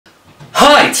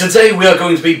Right, today we are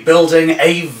going to be building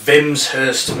a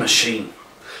Wimshurst machine.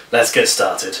 Let's get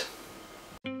started.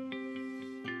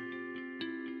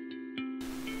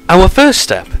 Our first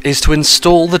step is to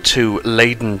install the two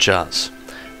Leyden jars.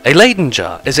 A Leyden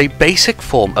jar is a basic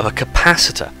form of a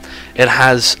capacitor. It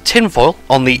has tinfoil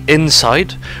on the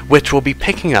inside, which will be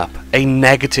picking up a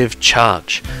negative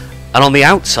charge. And on the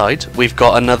outside, we've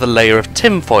got another layer of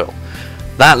tinfoil.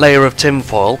 That layer of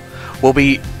tinfoil will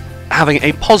be having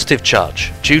a positive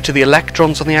charge due to the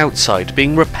electrons on the outside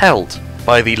being repelled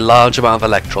by the large amount of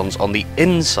electrons on the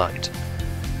inside.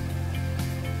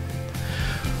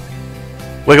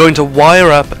 We're going to wire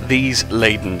up these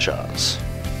Leyden jars.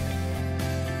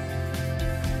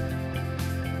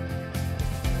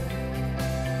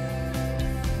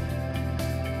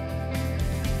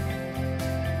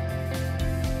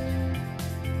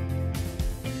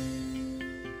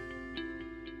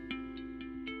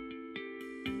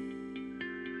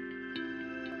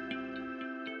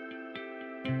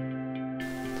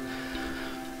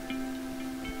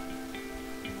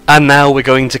 And now we're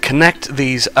going to connect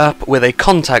these up with a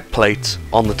contact plate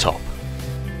on the top.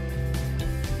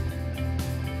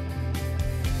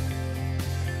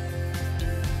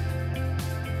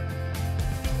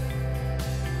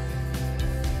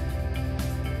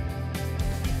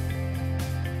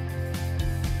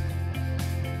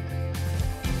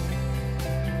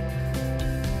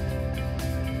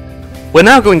 We're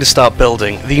now going to start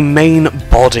building the main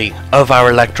body of our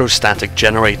electrostatic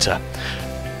generator.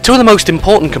 Two of the most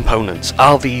important components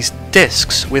are these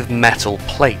discs with metal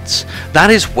plates.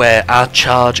 That is where our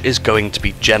charge is going to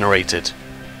be generated.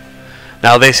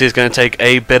 Now this is going to take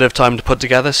a bit of time to put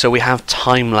together, so we have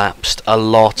time-lapsed a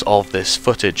lot of this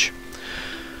footage.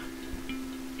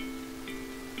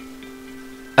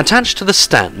 Attached to the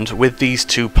stand with these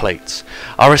two plates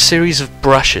are a series of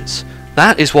brushes.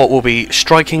 That is what will be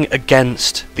striking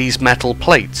against these metal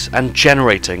plates and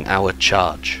generating our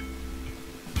charge.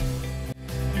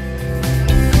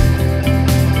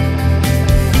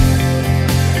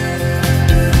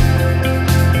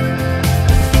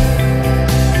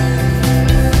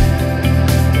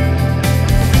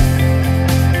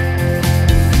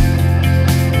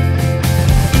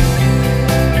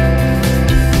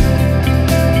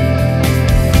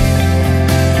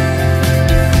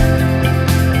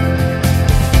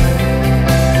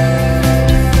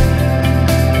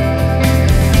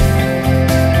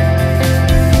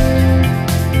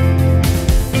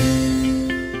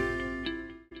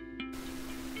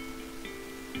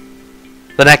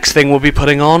 The next thing we'll be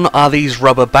putting on are these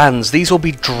rubber bands. These will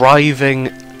be driving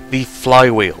the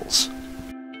flywheels.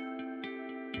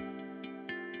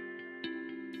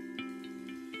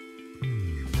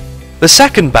 The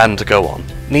second band to go on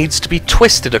needs to be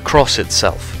twisted across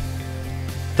itself.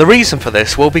 The reason for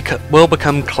this will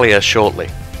become clear shortly.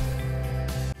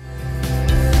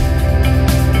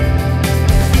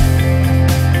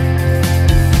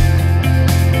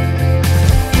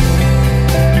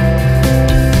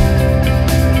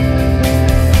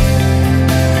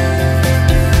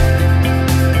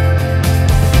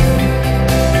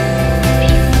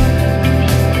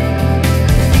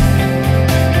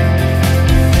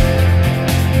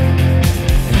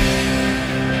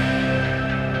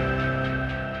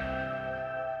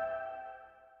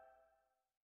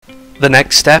 The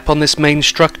next step on this main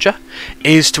structure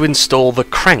is to install the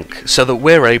crank so that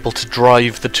we're able to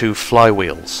drive the two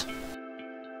flywheels.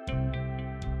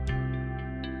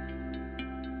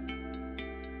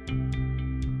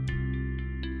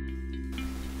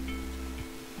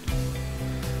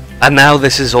 And now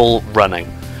this is all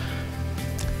running.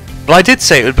 But I did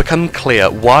say it would become clear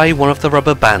why one of the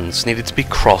rubber bands needed to be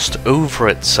crossed over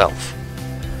itself.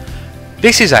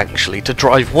 This is actually to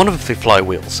drive one of the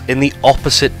flywheels in the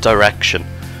opposite direction.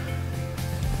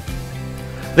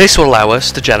 This will allow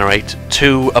us to generate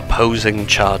two opposing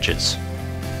charges.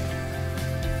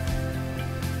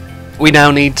 We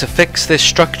now need to fix this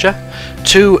structure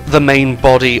to the main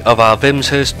body of our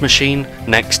Wimshurst machine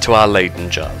next to our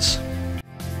Leyden jars.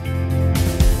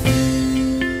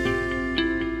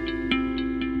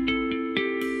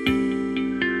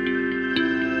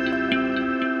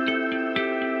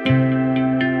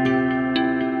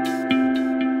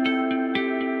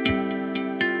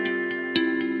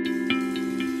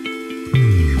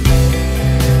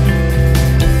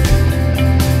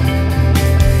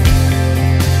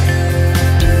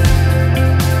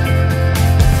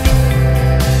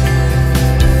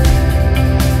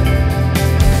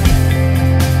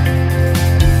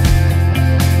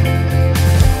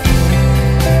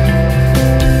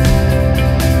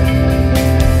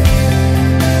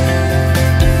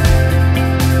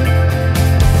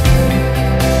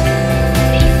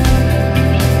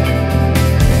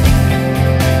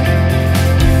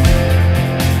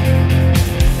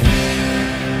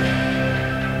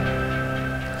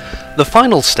 The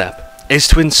final step is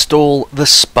to install the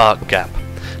spark gap.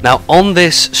 Now on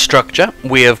this structure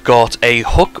we have got a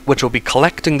hook which will be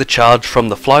collecting the charge from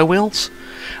the flywheels,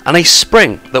 and a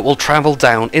spring that will travel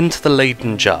down into the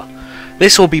Leyden jar.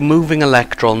 This will be moving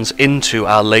electrons into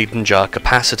our Leyden jar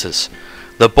capacitors.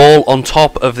 The ball on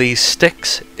top of these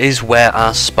sticks is where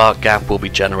our spark gap will be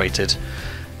generated.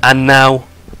 And now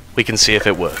we can see if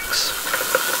it works.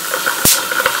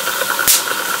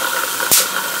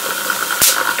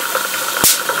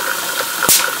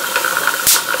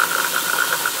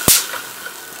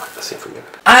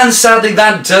 And sadly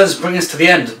that does bring us to the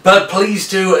end, but please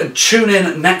do tune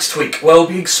in next week where we'll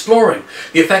be exploring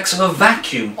the effects of a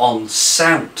vacuum on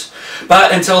sound.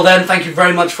 But until then, thank you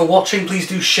very much for watching. Please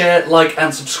do share, like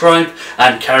and subscribe,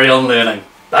 and carry on learning.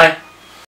 Bye.